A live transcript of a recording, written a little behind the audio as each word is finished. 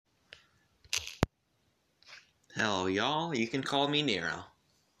Hello, y'all. You can call me Nero.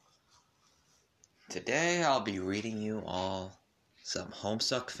 Today, I'll be reading you all some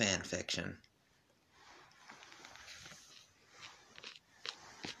Homestuck fanfiction.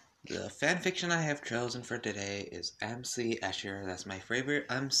 The fanfiction I have chosen for today is MC Escher. That's my favorite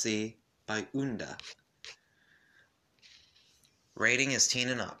MC by Unda. Rating is teen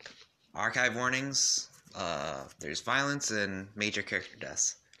and up. Archive warnings. There's violence and major character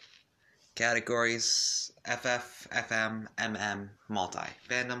deaths. Categories: FF, FM, MM, multi.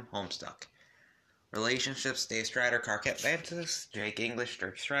 Fandom: Homestuck. Relationships: Dave Strider, Carquette Vantis, Jake English,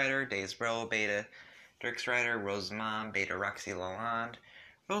 Dirk Strider, Dave's Bro, Beta, Dirk Strider, Rose Mom, Beta Roxy Lalonde,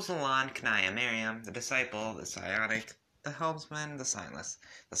 Rose Lalonde, Kanaya Miriam, The Disciple, The Psionic, The Helmsman, The Signless,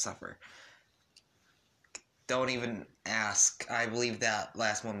 The Sufferer. Don't even ask. I believe that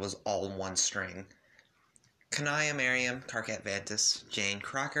last one was all one string. Kanaya Miriam, Carquette Vantis, Jane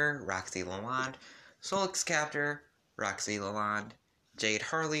Crocker, Roxy Lalonde, Solix Captor, Roxy Lalonde, Jade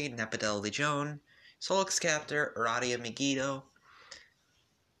Harley, Nepidel Legion, Solix Captor, Radia Megiddo.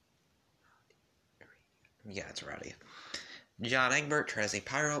 Yeah, it's Radia. John Egbert, Trezzy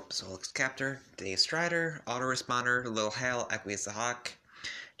Pyrope, Solix Captor, Dave Strider, Autoresponder, Lil Hal, Equius the Hawk,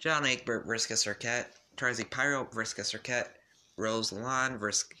 John Egbert, Vriska Circuit, Trezzy Pyrope, Vriska Circuit, Rose Lalonde,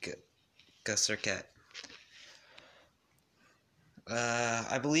 Vriska Circuit.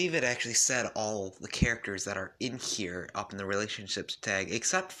 I believe it actually said all the characters that are in here up in the relationships tag,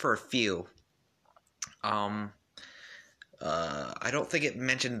 except for a few. I don't think it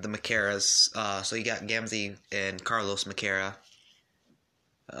mentioned the Macaras. So you got Gamzee and Carlos Macara.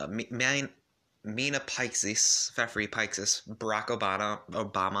 Mina Pixis, Fefri Pixis, Barack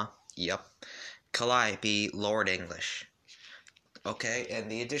Obama, yep. Calliope, Lord English. Okay,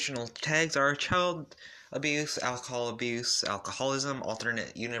 and the additional tags are child abuse, alcoholism,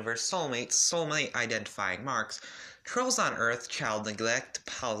 alternate universe, soulmates, soulmate identifying marks, trolls on Earth, child neglect,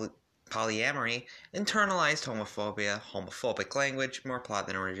 polyamory, internalized homophobia, homophobic language, more plot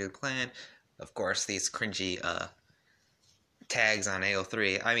than original planned. Of course, these cringy tags on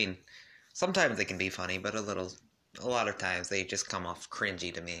AO3. I mean, sometimes they can be funny, but a lot of times they just come off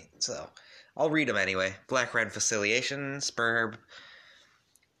cringy to me. So I'll read them anyway. Black Red Facilitation, Spurb,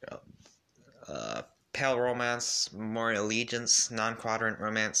 Pale Romance, Memorial Allegiance, Non-Quadrant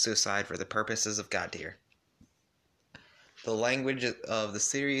Romance, Suicide for the Purposes of God Tier. The language of the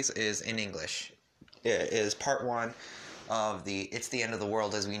series is in English. It is part 1 of the It's the End of the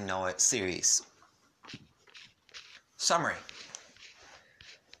World as We Know It series. Summary.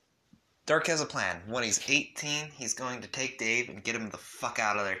 Dirk has a plan. When he's 18, he's going to take Dave and get him the fuck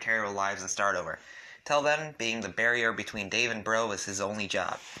out of their terrible lives and start over. Till then, being the barrier between Dave and Bro is his only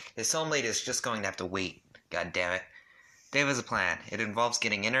job. His soulmate is just going to have to wait. God damn it. Dave has a plan. It involves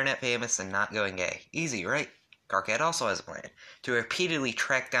getting internet famous and not going gay. Easy, right? Carquette also has a plan. To repeatedly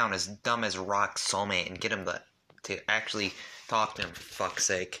track down his dumb as rock soulmate and get him to actually talk to him, for fuck's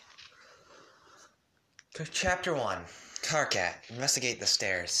sake. Chapter 1. Carquette. Investigate the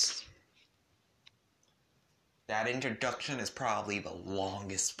stairs. That introduction is probably the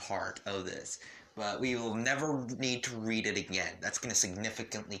longest part of this, but we will never need to read it again. That's going to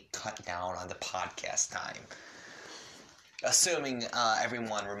significantly cut down on the podcast time. Assuming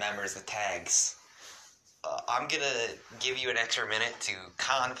everyone remembers the tags. I'm going to give you an extra minute to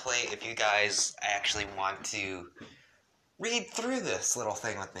contemplate if you guys actually want to read through this little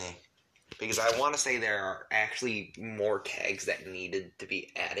thing with me. Because I want to say there are actually more tags that needed to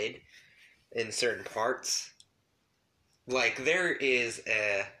be added in certain parts. Like, there's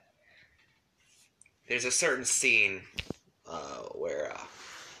a certain scene where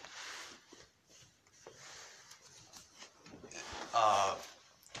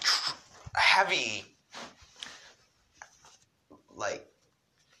heavy, like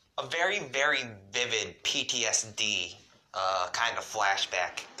a very, very vivid PTSD kind of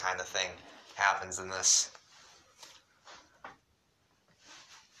flashback kind of thing happens in this.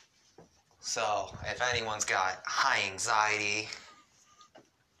 So, if anyone's got high anxiety,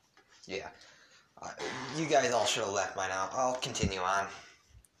 yeah, you guys all should have left by now. I'll continue on.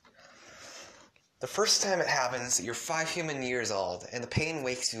 The first time it happens, you're 5 human years old, and the pain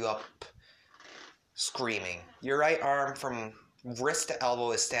wakes you up screaming. Your right arm from wrist to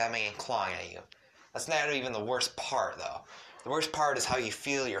elbow is stabbing and clawing at you. That's not even the worst part, though. The worst part is how you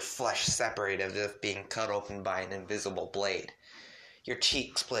feel your flesh separate as if being cut open by an invisible blade. Your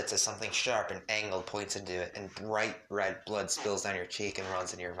cheek splits as something sharp and angled points into it, and bright red blood spills down your cheek and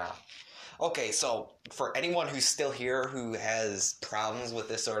runs into your mouth. Okay, so for anyone who's still here who has problems with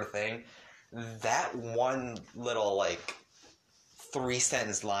this sort of thing, that one little,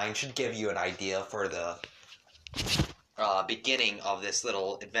 3-sentence line should give you an idea for the beginning of this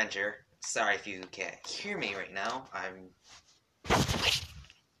little adventure. Sorry if you can't hear me right now.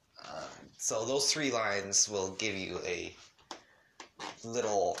 So those 3 lines will give you a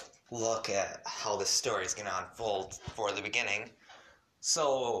little look at how the story is going to unfold for the beginning.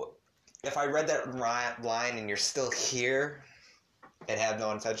 So if I read that line and you're still here and have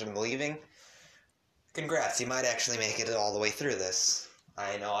no intention of leaving, congrats, you might actually make it all the way through this.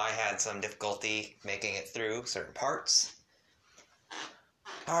 I know I had some difficulty making it through certain parts.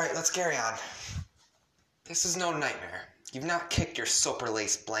 Alright, let's carry on. This is no nightmare. You've not kicked your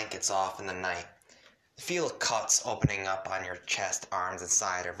super-laced blankets off in the night. The feel of cuts opening up on your chest, arms, and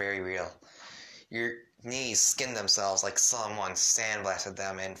side are very real. Your knees skin themselves like someone sandblasted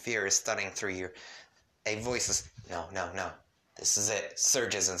them, and fear is thudding through you. A voice is, no, this is it,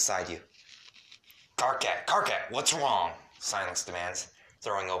 surges inside you. Karkat, what's wrong? Silence demands,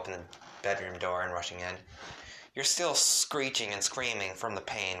 throwing open the bedroom door and rushing in. You're still screeching and screaming from the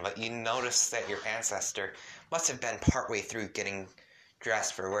pain, but you notice that your ancestor must have been partway through getting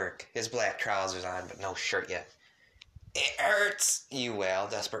dressed for work, his black trousers on, but no shirt yet. It hurts, you wail,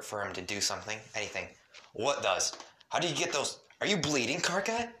 desperate for him to do something, anything. What does? How do you get those? Are you bleeding,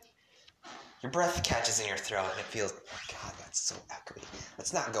 Karkat? Your breath catches in your throat and it feels, oh my god, that's so echoey.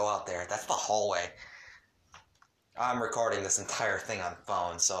 Let's not go out there, that's the hallway. I'm recording this entire thing on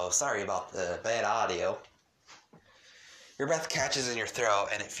phone, so sorry about the bad audio. Your breath catches in your throat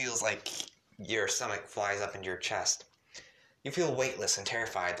and it feels like your stomach flies up into your chest. You feel weightless and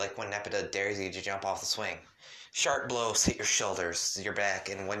terrified, like when Nepeta dares you to jump off the swing. Sharp blows hit your shoulders, your back,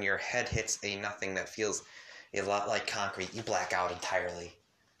 and when your head hits a nothing that feels a lot like concrete, you black out entirely.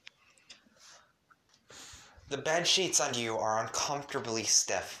 The bed sheets under you are uncomfortably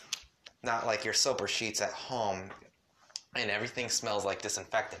stiff, not like your sober sheets at home, and everything smells like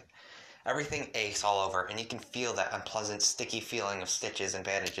disinfectant. Everything aches all over, and you can feel that unpleasant, sticky feeling of stitches and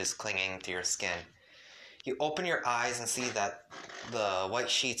bandages clinging to your skin. You open your eyes and see that the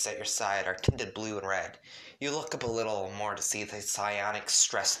white sheets at your side are tinted blue and red. You look up a little more to see the psionic,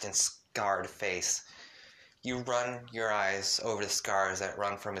 stressed and scarred face. You run your eyes over the scars that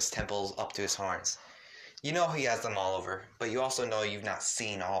run from his temples up to his horns. You know he has them all over, but you also know you've not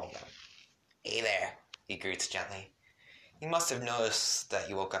seen all of them. Hey there, he greets gently. You must have noticed that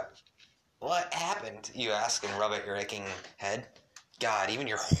you woke up. What happened? You ask and rub at your aching head. God, even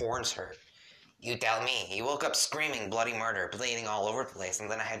your horns hurt. You tell me. You woke up screaming bloody murder, bleeding all over the place, and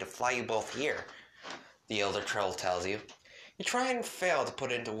then I had to fly you both here, the elder troll tells you. You try and fail to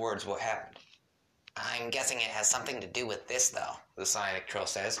put into words what happened. I'm guessing it has something to do with this, though, the psionic troll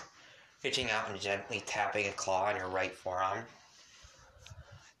says, reaching out and gently tapping a claw on your right forearm.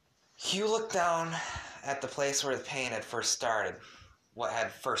 You look down at the place where the pain had first started, what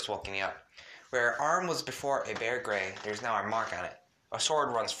had first woken you up. Where your arm was before a bare gray, there's now a mark on it. A sword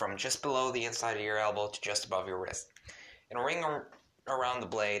runs from just below the inside of your elbow to just above your wrist. And a ring around the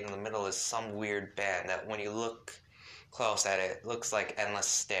blade in the middle is some weird band that when you look close at it, looks like endless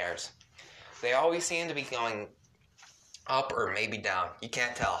stairs. They always seem to be going up or maybe down. You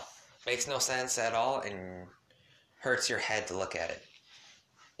can't tell. Makes no sense at all and hurts your head to look at it.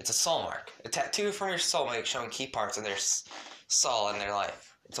 It's a soul mark. A tattoo from your soulmate showing key parts of their soul in their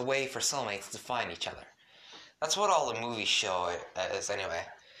life. It's a way for soulmates to find each other. That's what all the movies show it as anyway.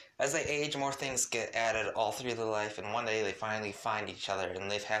 As they age, more things get added all through their life, and one day they finally find each other and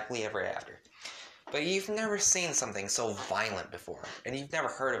live happily ever after. But you've never seen something so violent before, and you've never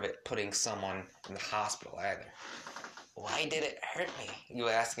heard of it putting someone in the hospital either. Why did it hurt me? You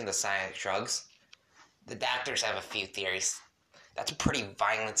ask, and the psionic shrugs. The doctors have a few theories. That's a pretty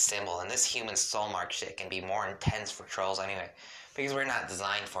violent symbol, and this human soul mark shit can be more intense for trolls anyway, because we're not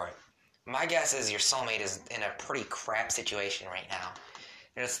designed for it. My guess is your soulmate is in a pretty crap situation right now,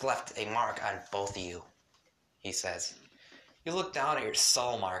 and it's left a mark on both of you, he says. You look down at your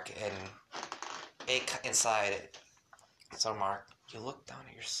soul mark and ache inside it. Soul mark. You look down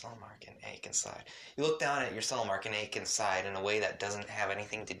at your soul mark and ache inside. You look down at your soul mark and ache inside in a way that doesn't have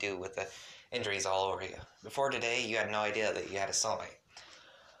anything to do with the injuries all over you. Before today, you had no idea that you had a soulmate.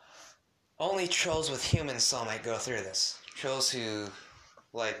 Only trolls with human soulmate go through this. Trolls who,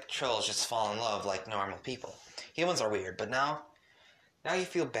 like trolls, just fall in love like normal people. Humans are weird, but now you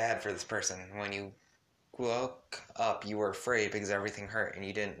feel bad for this person. When you woke up, you were afraid because everything hurt and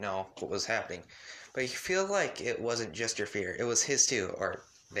you didn't know what was happening. But you feel like it wasn't just your fear. It was his too, or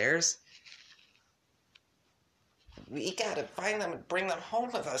theirs. We gotta find them and bring them home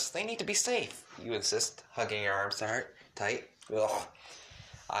with us. They need to be safe, you insist, hugging your arms tight. Ugh.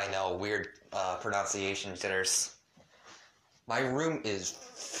 I know, weird pronunciation jitters. My room is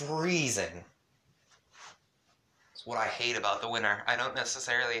freezing. It's what I hate about the winter. I don't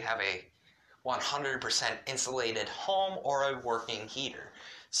necessarily have a 100% insulated home or a working heater.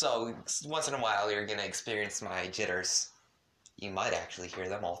 So once in a while you're going to experience my jitters. You might actually hear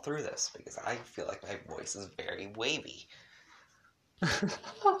them all through this because I feel like my voice is very wavy.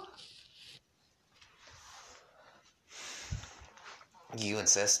 You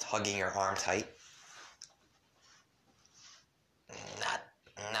insist, hugging your arm tight.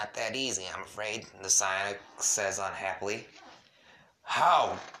 Not that easy, I'm afraid, the psionic says unhappily.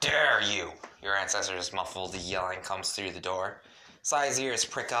 How dare you! Your ancestor's muffled yelling comes through the door. Sai's ears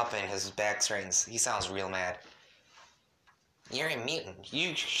prick up and his back straightens. He sounds real mad. You're a mutant.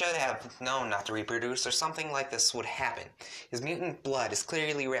 You should have known not to reproduce or something like this would happen. His mutant blood is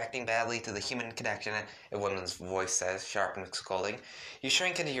clearly reacting badly to the human connection, a woman's voice says, sharp and scolding. You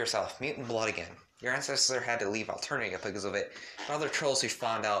shrink into yourself. Mutant blood again. Your ancestor had to leave Alternia because of it. And other trolls who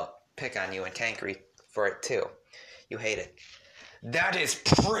found out pick on you and Cancri for it too. You hate it. That is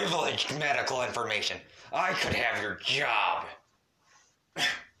privileged medical information. I could have your job.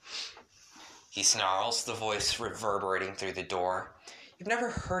 He snarls, the voice reverberating through the door. You've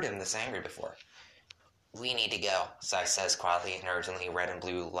never heard him this angry before. We need to go, Sai says quietly and urgently. Red and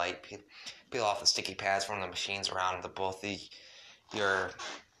blue light peel off the sticky pads from the machines around both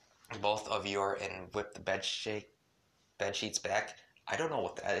of your and whip the bed sheets back. I don't know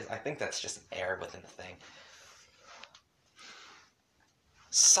what that is. I think that's just air within the thing.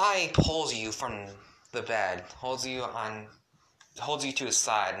 Sai pulls you from the bed, holds you to his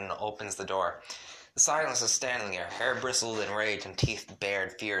side and opens the door. The silence is standing there, hair bristled in rage and teeth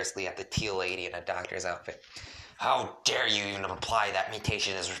bared furiously at the teal lady in a doctor's outfit. How dare you even imply that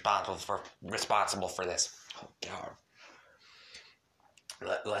mutation is responsible for this? Oh, God.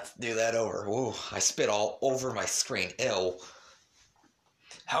 Let's do that over. Ooh, I spit all over my screen. Ew.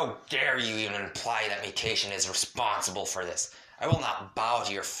 How dare you even imply that mutation is responsible for this? I will not bow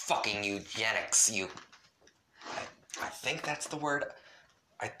to your fucking eugenics, you... I think that's the word.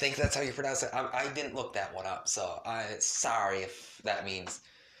 I think that's how you pronounce it. I didn't look that one up, so sorry if that means...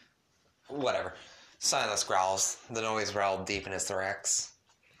 Whatever. Silas growls. The noise growled deep in his thorax.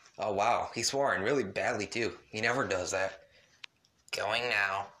 Oh, wow. He swore, and really badly, too. He never does that. Going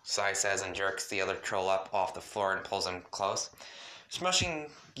now, Sai says and jerks the other troll up off the floor and pulls him close,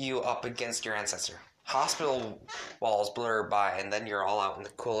 smushing you up against your ancestor. Hospital walls blur by, and then you're all out in the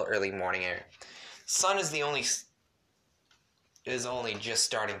cool early morning air. Sun is only just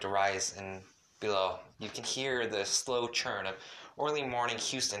starting to rise, and below you can hear the slow churn of early morning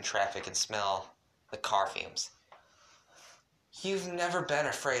Houston traffic and smell the car fumes. You've never been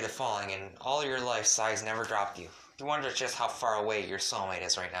afraid of falling, and all your life Sai's never dropped you. You wonder just how far away your soulmate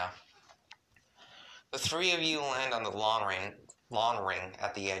is right now. The three of you land on the lawn ring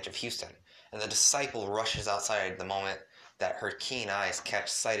at the edge of Houston, and the disciple rushes outside the moment that her keen eyes catch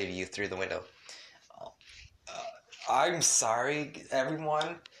sight of you through the window. I'm sorry,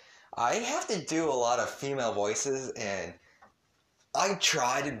 everyone. I have to do a lot of female voices, and I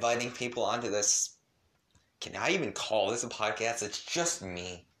tried inviting people onto this. Can I even call this a podcast? It's just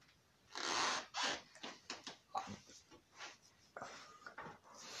me.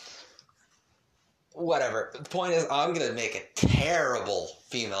 Whatever. The point is, I'm gonna make a terrible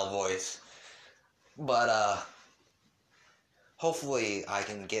female voice. But, hopefully I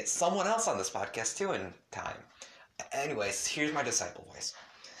can get someone else on this podcast, too, in time. Anyways, here's my disciple voice.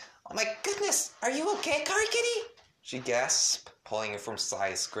 Oh my goodness, are you okay, Car Kitty? She gasps, pulling you from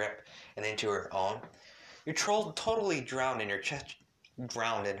Sai's grip and into her own. Your troll totally drowned in her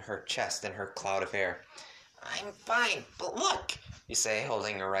chest and her cloud of hair. I'm fine, but look, you say,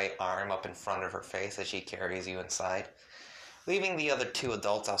 holding your right arm up in front of her face as she carries you inside, leaving the other two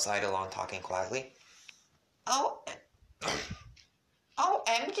adults outside alone talking quietly.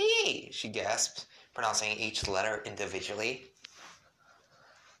 OMG, she gasped, pronouncing each letter individually.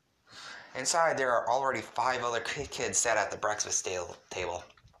 Inside, there are already 5 other kids sat at the breakfast table.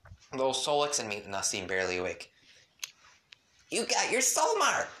 Though Solix and Mutana seem barely awake. You got your soul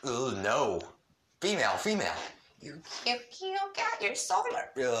mark! Ugh, no. Female. You got your soul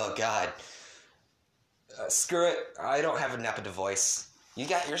mark. Oh, God. Screw it. I don't have a Nepeta voice. You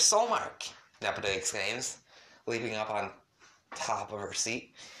got your soul mark, Nepeta exclaims, leaping up on top of her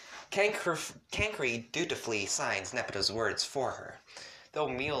seat. Cancri dutifully signs Nepeta's words for her, though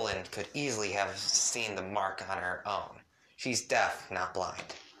Mulin could easily have seen the mark on her own. She's deaf, not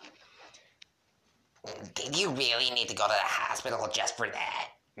blind. Did you really need to go to the hospital just for that?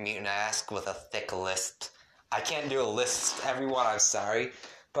 Mutant asked with a thick lisp. I can't do a lisp, everyone, I'm sorry,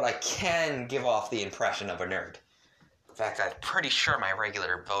 but I can give off the impression of a nerd. In fact, I'm pretty sure my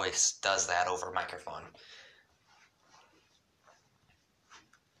regular voice does that over microphone.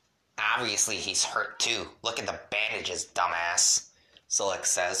 Obviously he's hurt too. Look at the bandages, dumbass, Solix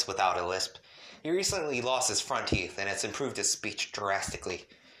says without a lisp. He recently lost his front teeth, and it's improved his speech drastically.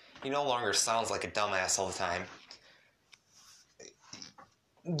 He no longer sounds like a dumbass all the time.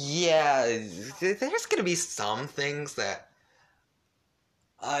 Yeah, there's gonna be some things that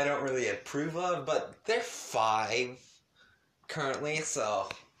I don't really approve of, but they're 5 currently, so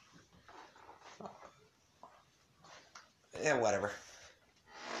yeah, whatever.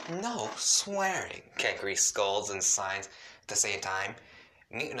 No swearing, Kankri scolds and signs at the same time.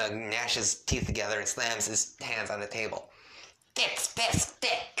 Mutna gnashes teeth together and slams his hands on the table. Thick,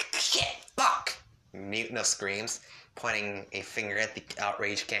 shit, fuck! Mutna screams, pointing a finger at the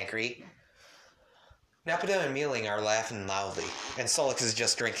outraged Kankri. Nepeta and Mealing are laughing loudly, and Solix is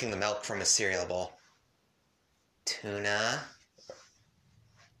just drinking the milk from his cereal bowl. Tuna?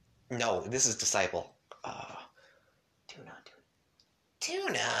 No, this is Disciple.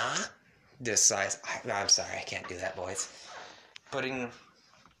 Tuna? This size. I'm sorry, I can't do that, boys. Putting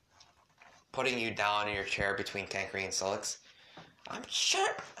you down in your chair between Kankri and Solix. I'm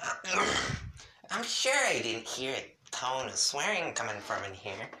sure I didn't hear a tone of swearing coming from in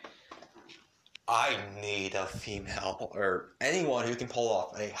here. I need a female, or anyone who can pull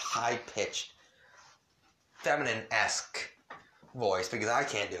off a high-pitched, feminine-esque voice, because I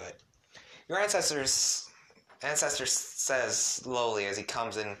can't do it. Your ancestor says slowly as he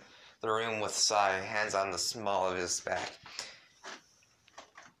comes in the room with a sigh, hands on the small of his back.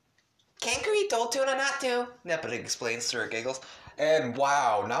 Kankri told Tuna not to, Nepeta explains through her giggles. And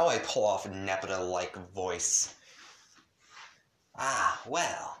wow, now I pull off a Nepeta-like voice. Ah,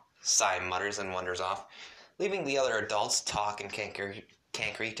 well, Sai mutters and wanders off, leaving the other adults talk and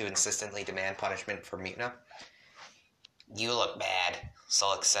Kankri to insistently demand punishment for Mutna. You look bad,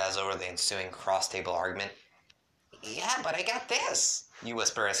 Solix says over the ensuing cross-table argument. Yeah, but I got this, you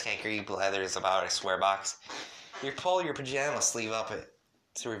whisper as Kankri blathers about a swear box. You pull your pajama sleeve up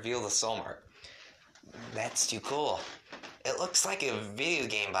to reveal the soul mark. That's too cool. It looks like a video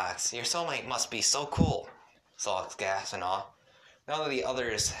game box. Your soulmate must be so cool, Solix gasps in awe. None of the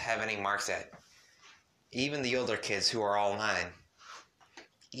others have any marks yet. Even the older kids who are all 9.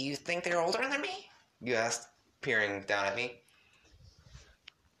 You think they're older than me? You asked, peering down at me.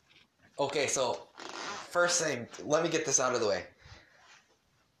 Okay, so, first thing, let me get this out of the way.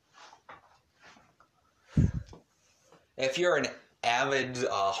 If you're an avid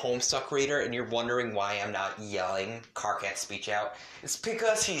Homestuck reader and you're wondering why I'm not yelling Karkat speech out, it's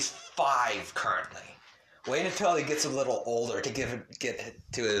because he's 5 currently. Wait until he gets a little older to get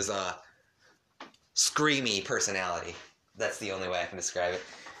to his screamy personality. That's the only way I can describe it.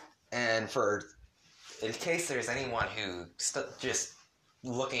 And in case there's anyone who just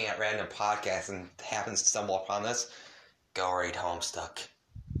looking at random podcasts and happens to stumble upon this, go read Homestuck.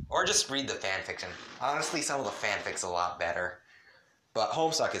 Or just read the fanfiction. Honestly, some of the fanfic's a lot better. But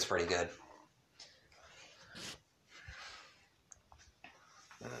Homestuck is pretty good.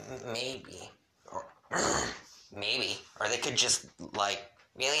 Maybe. Or they could just,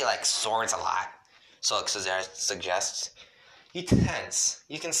 really like swords a lot, Solix suggests. You tense.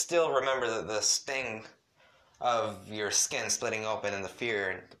 You can still remember the sting of your skin splitting open and the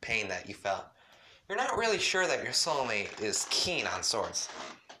fear and the pain that you felt. You're not really sure that your soulmate is keen on swords.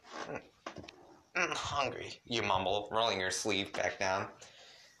 I'm hungry, you mumble, rolling your sleeve back down.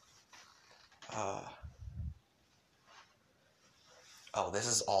 This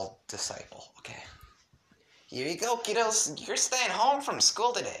is all Disciple. Okay. Here you go, kiddos. You're staying home from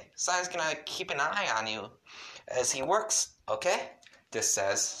school today. Sai's gonna keep an eye on you as he works, okay? Dis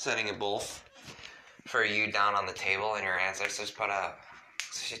says, setting a bowl for you down on the table, and your ancestors put out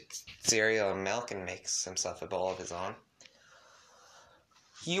cereal and milk and makes himself a bowl of his own.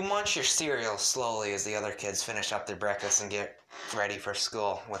 You munch your cereal slowly as the other kids finish up their breakfast and get ready for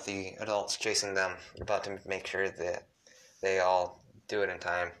school, with the adults chasing them, about to make sure that they all do it in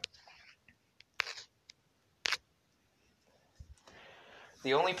time.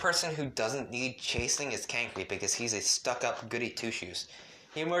 The only person who doesn't need chasing is Kankri, because he's a stuck-up goody two-shoes.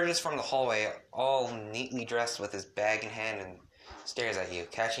 He emerges from the hallway, all neatly dressed with his bag in hand, and stares at you,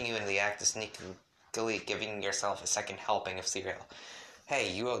 catching you in the act of sneakily giving yourself a second helping of cereal.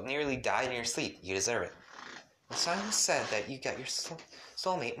 Hey, you nearly died in your sleep. You deserve it. The sign said that you got your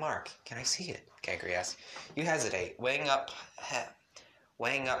soulmate mark. Can I see it? Kankri asks. You hesitate, weighing up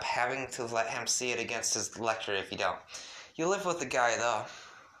having to let him see it against his lecture if you don't. You live with the guy, though.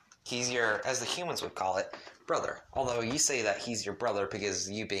 He's your, as the humans would call it, brother. Although you say that he's your brother because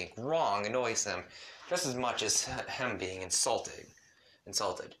you being wrong annoys him just as much as him being insulted.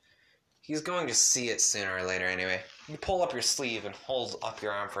 He's going to see it sooner or later anyway. You pull up your sleeve and hold up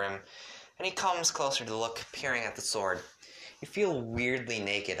your arm for him, and he comes closer to look, peering at the sword. You feel weirdly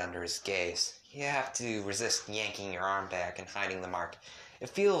naked under his gaze. You have to resist yanking your arm back and hiding the mark. It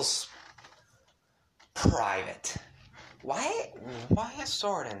feels private. Why a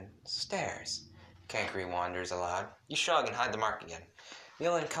sword and stairs? Kankri wonders aloud. You shrug and hide the mark again.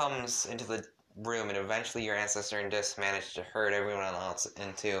 Milan comes into the room, and eventually your ancestor and Dis manage to herd everyone else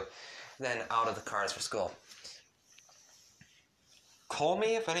into, then out of the cars for school. Call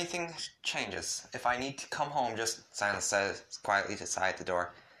me if anything changes. If I need to come home, just, Silas says quietly to Sai at the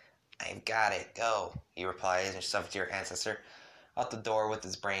door. I've got it, go, he replies and shoves your ancestor out the door with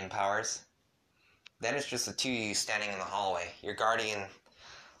his brain powers. Then it's just the two of you standing in the hallway. Your guardian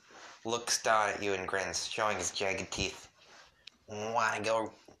looks down at you and grins, showing his jagged teeth. Wanna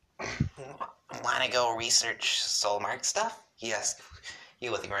go research soul mark stuff? He asks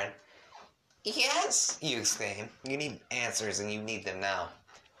you with a grin. Yes, you exclaim. You need answers, and you need them now.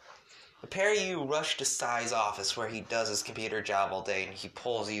 The pair of you rush to Sai's office, where he does his computer job all day, and he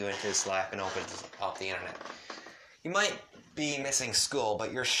pulls you into his lap and opens up the internet. You might be missing school,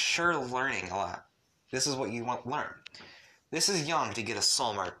 but you're sure learning a lot. This is what you want to learn. This is young to get a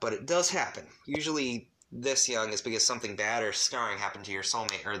soul mark, but it does happen. Usually this young is because something bad or scarring happened to your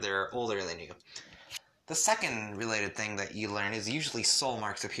soulmate, or they're older than you. The second related thing that you learn is usually soul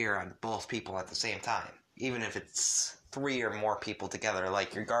marks appear on both people at the same time, even if it's 3 or more people together,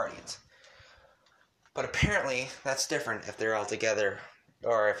 like your guardians. But apparently, that's different if they're all together,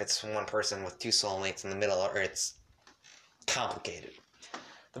 or if it's one person with 2 soulmates in the middle, or it's complicated.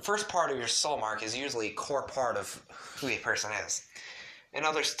 The first part of your soul mark is usually a core part of who a person is, and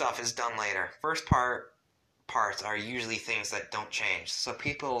other stuff is done later. First parts are usually things that don't change, so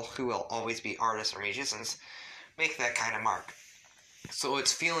people who will always be artists or musicians make that kind of mark. So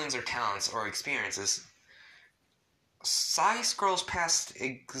it's feelings or talents or experiences. Sai scrolls past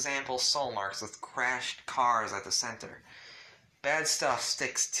example soul marks with crashed cars at the center. Bad stuff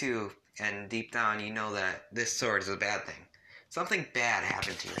sticks too, and deep down you know that this sword is a bad thing. Something bad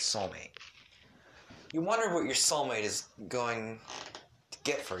happened to your soulmate. You wonder what your soulmate is going to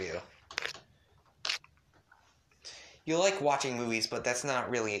get for you. You like watching movies, but that's not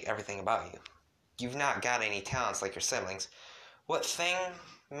really everything about you. You've not got any talents like your siblings. What thing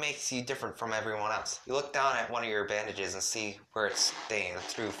makes you different from everyone else? You look down at one of your bandages and see where it's staying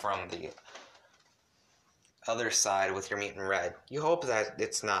through from the other side with your mutant red. You hope that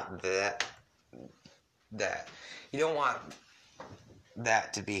it's not that. You don't want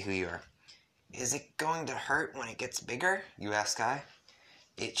that to be who you are. Is it going to hurt when it gets bigger? You ask Guy.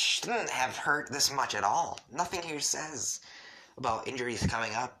 It shouldn't have hurt this much at all. Nothing here says about injuries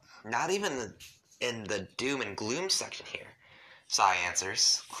coming up. Not even in the doom and gloom section here. Sai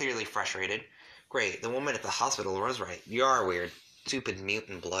answers, clearly frustrated. Great, the woman at the hospital was right. You are weird. Stupid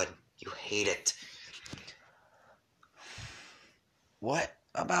mutant blood. You hate it. What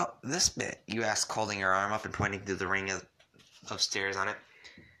about this bit? You ask, holding your arm up and pointing to the ring of stairs on it.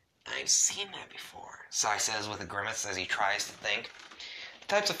 I've seen that before, Sai says with a grimace as he tries to think. He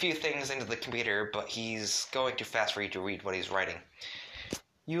types a few things into the computer, but he's going too fast for you to read what he's writing.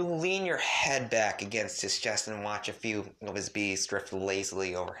 You lean your head back against his chest and watch a few of his bees drift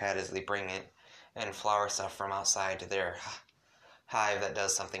lazily overhead as they bring it and flower stuff from outside to their hive that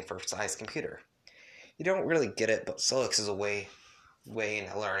does something for Sai's computer. You don't really get it, but Solix is a way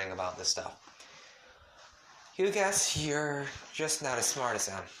into learning about this stuff. You guess you're just not as smart as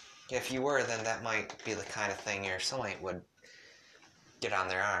him. If you were, then that might be the kind of thing your soulmate would get on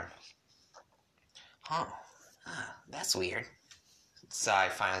their arm. Oh, that's weird, Sai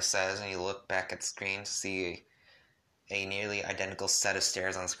finally says, and you look back at the screen to see a nearly identical set of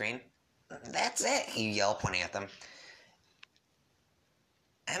stairs on the screen. That's it, you yell, pointing at them.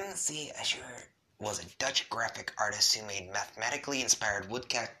 M.C. Escher was a Dutch graphic artist who made mathematically inspired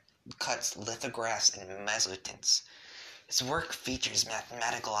woodcuts, lithographs, and mezzotints. His work features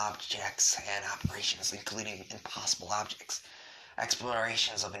mathematical objects and operations, including impossible objects,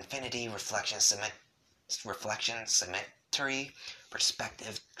 explorations of infinity, reflection, symmetry,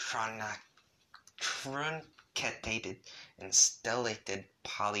 perspective, truncated and stellated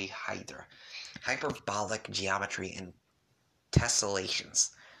polyhedra, hyperbolic geometry, and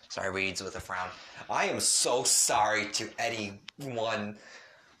tessellations. Sorry, reads with a frown. I am so sorry to anyone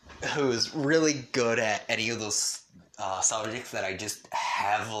who's really good at any of those subjects that I just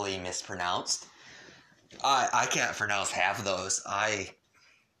heavily mispronounced. I can't pronounce half of those.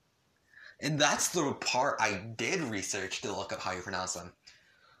 And that's the part I did research to look up how you pronounce them.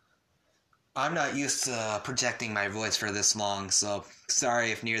 I'm not used to projecting my voice for this long, so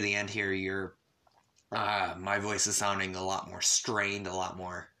sorry if near the end here my voice is sounding a lot more strained, a lot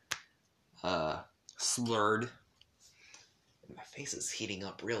more slurred. My face is heating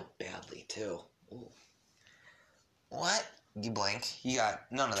up real badly too. Ooh. What? You blink. You got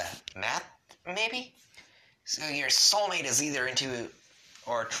none of that. Math, maybe? So your soulmate is either into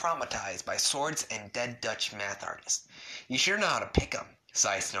or traumatized by swords and dead Dutch math artists. You sure know how to pick 'em.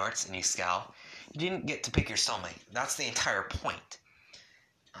 Sai snorts and you scowl. You didn't get to pick your soulmate. That's the entire point.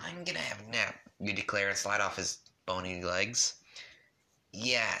 I'm gonna have a nap, you declare and slide off his bony legs.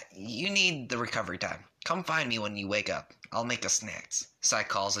 Yeah, you need the recovery time. Come find me when you wake up. I'll make us snacks. Sai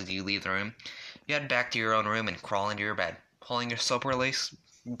calls as you leave the room. You head back to your own room and crawl into your bed, pulling your silver lace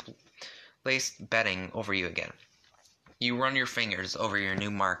bedding over you again. You run your fingers over your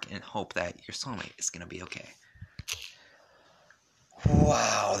new mark and hope that your soulmate is going to be okay.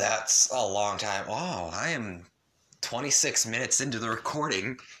 Wow, that's a long time. Oh, I am 26 minutes into the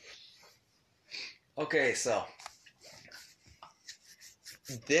recording. Okay, so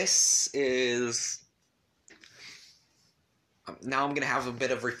this is... Now I'm going to have a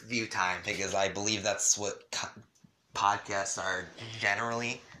bit of review time because I believe that's what podcasts are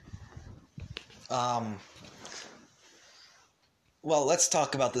generally. Well, let's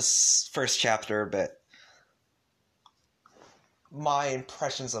talk about this first chapter a bit. My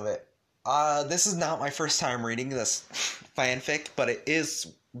impressions of it. This is not my first time reading this fanfic, but it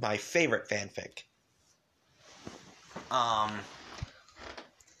is my favorite fanfic.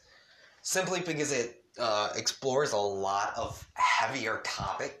 Simply because it explores a lot of heavier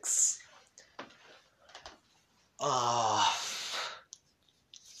topics.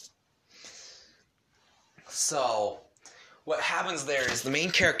 So, what happens there is the main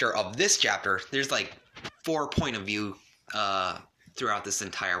character of this chapter, there's like 4 point of view throughout this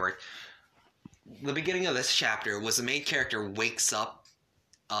entire work. The beginning of this chapter was the main character wakes up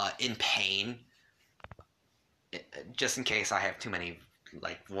in pain. Just in case I have too many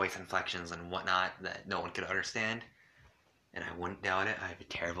like voice inflections and whatnot that no one could understand, and I wouldn't doubt it. I have a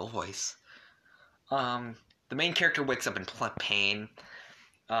terrible voice. The main character wakes up in pain.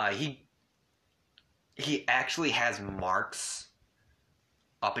 He actually has marks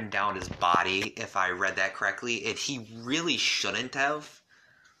up and down his body, if I read that correctly, and he really shouldn't have.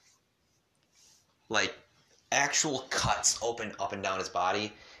 Like, actual cuts open up and down his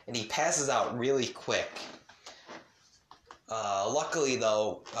body, and he passes out really quick. Luckily,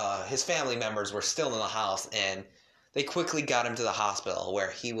 though, his family members were still in the house, and they quickly got him to the hospital,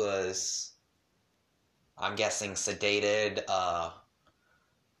 where he was, I'm guessing, sedated,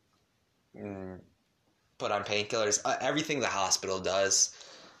 put on painkillers, everything the hospital does.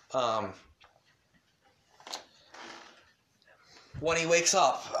 When he wakes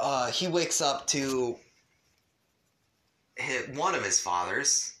up to one of his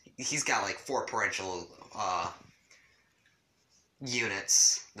fathers. He's got like 4 parental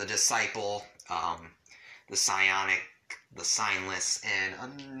units: the disciple, the psionic, the signless, and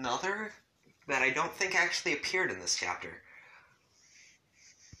another that I don't think actually appeared in this chapter.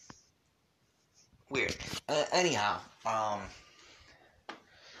 Weird. Anyhow,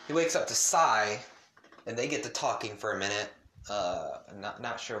 he wakes up to Sai, and they get to talking for a minute.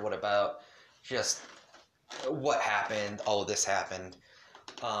 Not sure what about. Just what happened. Oh, this happened.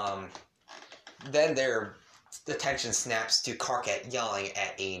 Then their attention snaps to Karkat yelling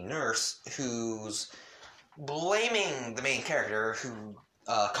at a nurse who's blaming the main character,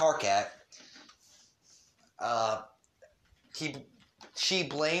 Karkat. She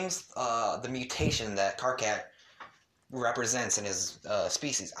blames the mutation that Karkat represents in his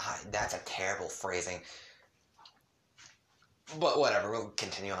species. That's a terrible phrasing. But whatever, we'll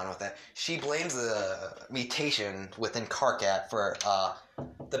continue on with that. She blames the mutation within Karkat for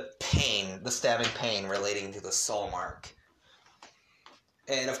the stabbing pain relating to the soul mark.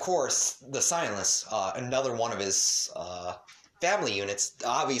 And of course, the Signless, another one of his family units,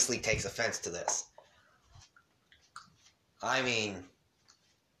 obviously takes offense to this. I mean,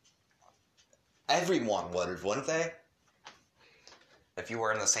 everyone would, wouldn't they? If you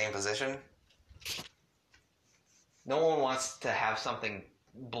were in the same position. No one wants to have something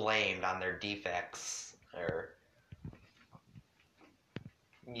blamed on their defects, or...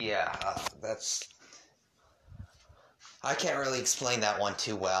 Yeah, that's... I can't really explain that one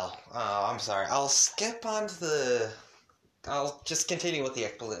too well. I'm sorry. I'll skip on to the... I'll just continue with the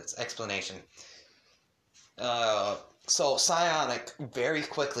explanation. So Psionic, very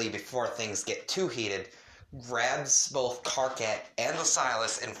quickly before things get too heated, grabs both Karkat and the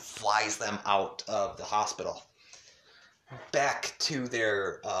Silas and flies them out of the hospital. Back to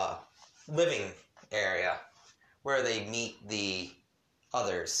their living area where they meet the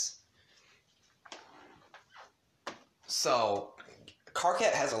others. So,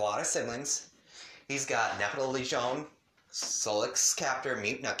 Karkat has a lot of siblings. He's got Nepeta Legion, Solix Captor,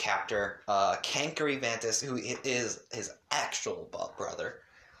 Mutna Captor, Cankari Vantis, who is his actual brother.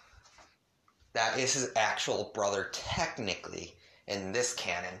 That is his actual brother, technically, in this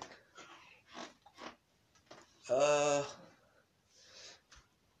canon.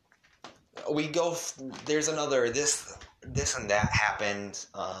 We go. There's another. This and that happened.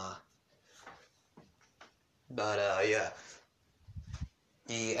 Yeah.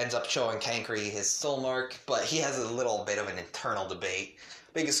 He ends up showing Cankari his soul mark, but he has a little bit of an internal debate.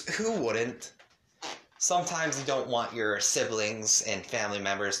 Because who wouldn't? Sometimes you don't want your siblings and family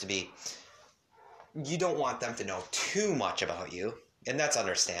members to be... You don't want them to know too much about you, and that's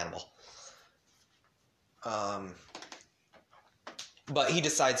understandable. But he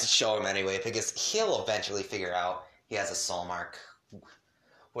decides to show him anyway, because he'll eventually figure out he has a soul mark,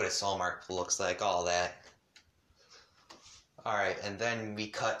 what his soul mark looks like, all that. Alright, and then we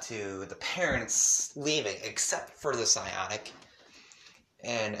cut to the parents leaving, except for the Psionic.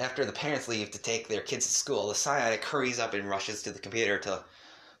 And after the parents leave to take their kids to school, the Psionic hurries up and rushes to the computer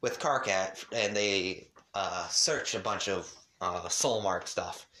with Karkat, and they search a bunch of soul mark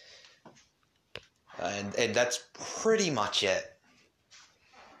stuff. And that's pretty much it.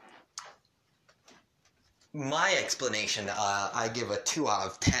 My explanation, I give a 2 out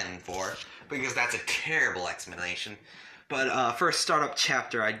of 10 for, because that's a terrible explanation. But for a startup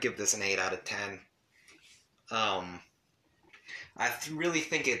chapter, I'd give this an 8 out of 10. I really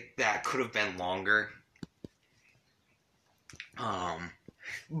think that could have been longer.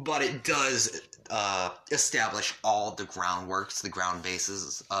 But it does establish all the groundworks, the ground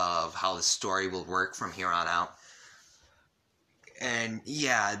bases of how the story will work from here on out. And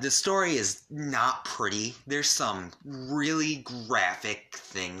yeah, the story is not pretty. There's some really graphic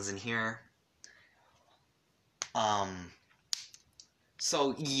things in here.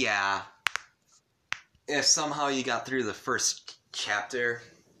 So yeah, if somehow you got through the first chapter,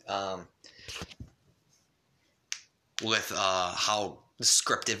 with how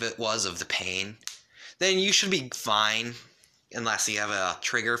descriptive it was of the pain, then you should be fine, unless you have a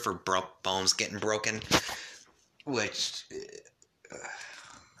trigger for bones getting broken, which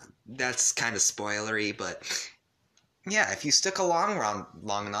that's kind of spoilery, but yeah, if you stuck around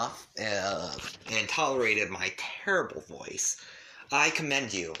long enough and tolerated my terrible voice, I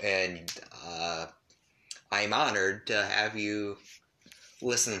commend you, and I'm honored to have you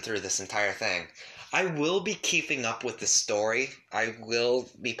listen through this entire thing. I will be keeping up with the story. I will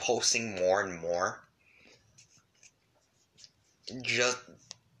be posting more and more.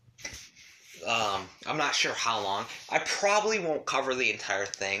 I'm not sure how long. I probably won't cover the entire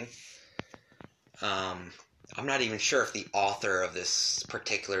thing. I'm not even sure if the author of this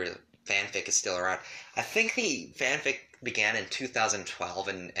particular fanfic is still around. I think the fanfic began in 2012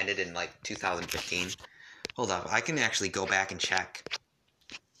 and ended in, 2015. Hold up, I can actually go back and check.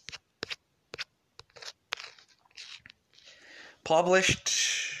 Published...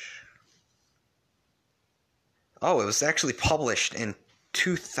 Oh, it was actually published in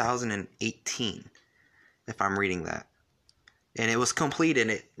 2018, if I'm reading that. And it was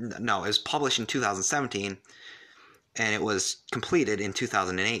completed... No, it was published in 2017, and it was completed in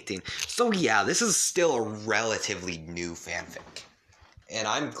 2018. So yeah, this is still a relatively new fanfic. And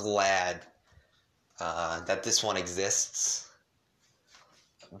I'm glad that this one exists,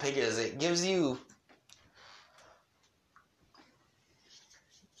 because it gives you...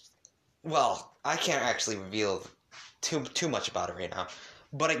 Well, I can't actually reveal too much about it right now,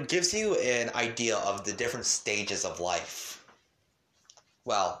 but it gives you an idea of the different stages of life.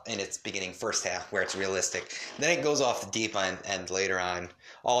 Well, in its beginning, first half, where it's realistic. Then it goes off the deep end later on.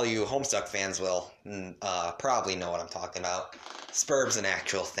 All you Homestuck fans will probably know what I'm talking about. Spurb's an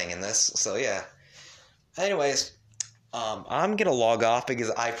actual thing in this, so yeah. Anyways, I'm gonna log off because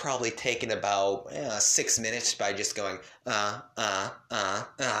I've probably taken about 6 minutes by just going,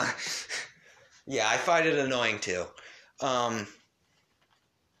 Yeah, I find it annoying too.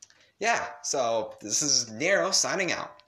 Yeah, so this is Nero signing out.